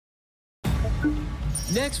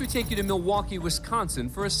Next, we take you to Milwaukee, Wisconsin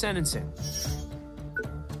for a sentencing.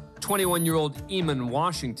 21-year-old Eamon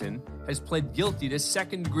Washington has pled guilty to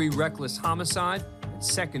second-degree reckless homicide and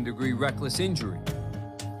second-degree reckless injury.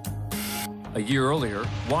 A year earlier,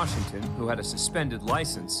 Washington, who had a suspended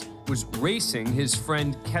license, was racing his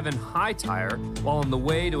friend Kevin Hightower while on the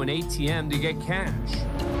way to an ATM to get cash.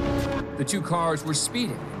 The two cars were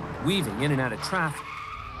speeding, weaving in and out of traffic,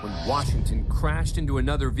 when Washington crashed into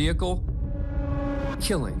another vehicle,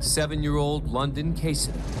 killing 7-year-old London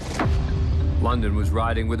Cassidy. London was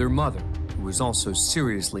riding with her mother, who was also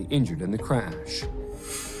seriously injured in the crash.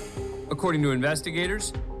 According to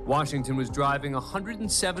investigators, Washington was driving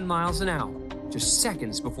 107 miles an hour, just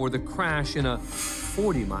seconds before the crash in a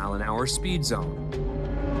 40-mile-an-hour speed zone.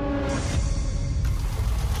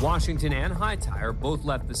 Washington and Hightower both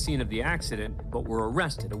left the scene of the accident, but were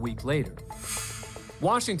arrested a week later.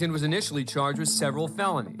 Washington was initially charged with several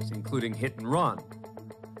felonies, including hit and run.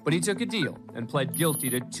 But he took a deal and pled guilty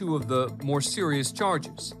to two of the more serious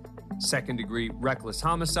charges: second-degree reckless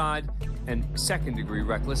homicide and second-degree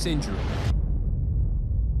reckless injury.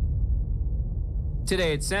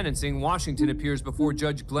 Today at sentencing, Washington appears before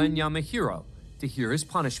Judge Glenn Yamahiro to hear his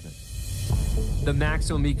punishment. The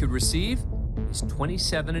maximum he could receive is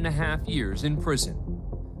 27.5 years in prison.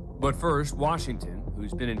 But first, Washington,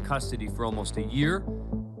 who's been in custody for almost a year,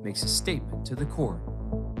 makes a statement to the court.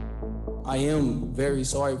 I am very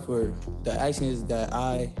sorry for the actions that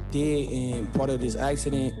I did, and part of this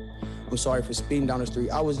accident, I'm sorry for speeding down the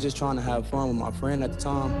street. I was just trying to have fun with my friend at the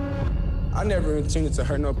time. I never intended to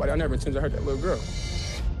hurt nobody. I never intended to hurt that little girl.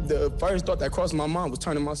 The first thought that crossed my mind was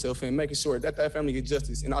turning myself in, making sure that that family gets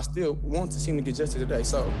justice, and I still want to see them get justice today,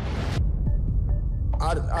 so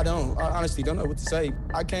I honestly don't know what to say.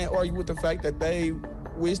 I can't argue with the fact that they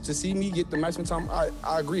wish to see me get the maximum time.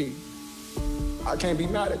 I agree. I can't be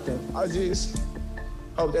mad at them. I just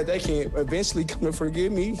hope that they can eventually come to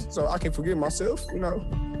forgive me so I can forgive myself, you know.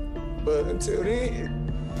 But until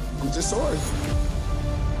then, I'm just sorry.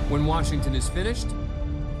 When Washington is finished,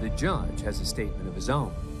 the judge has a statement of his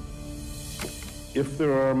own. If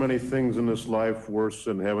there are many things in this life worse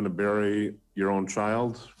than having to bury your own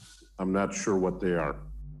child, I'm not sure what they are.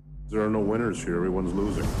 There are no winners here, everyone's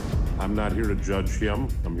losing. I'm not here to judge him.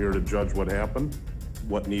 I'm here to judge what happened,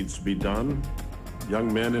 what needs to be done.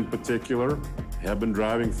 Young men in particular have been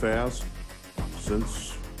driving fast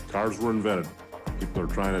since cars were invented. People are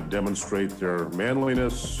trying to demonstrate their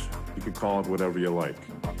manliness. You could call it whatever you like.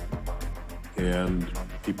 And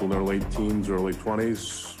people in their late teens, early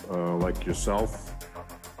 20s, like yourself,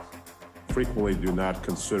 frequently do not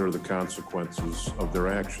consider the consequences of their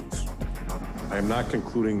actions. I am not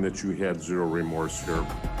concluding that you had zero remorse here.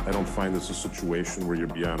 I don't find this a situation where you're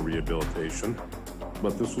beyond rehabilitation.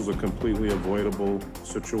 But this was a completely avoidable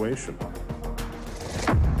situation.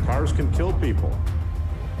 Cars can kill people.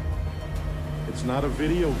 It's not a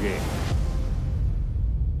video game.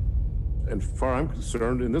 And far I'm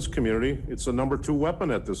concerned, in this community, it's the #2 weapon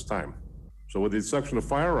at this time. So with the exception of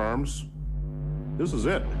firearms, this is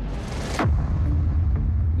it.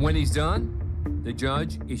 When he's done, the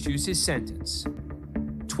judge issues his sentence.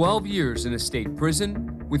 12 years in a state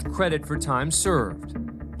prison with credit for time served,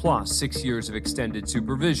 plus 6 years of extended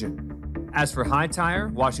supervision. As for Hightower,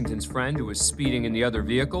 Washington's friend who was speeding in the other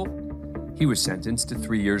vehicle, he was sentenced to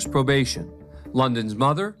 3 years probation. London's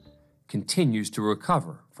mother continues to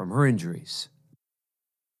recover from her injuries.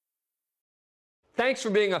 Thanks for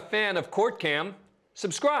being a fan of CourtCam.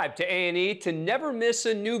 Subscribe to A&E to never miss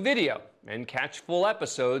a new video and catch full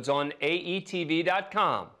episodes on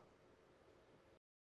aetv.com.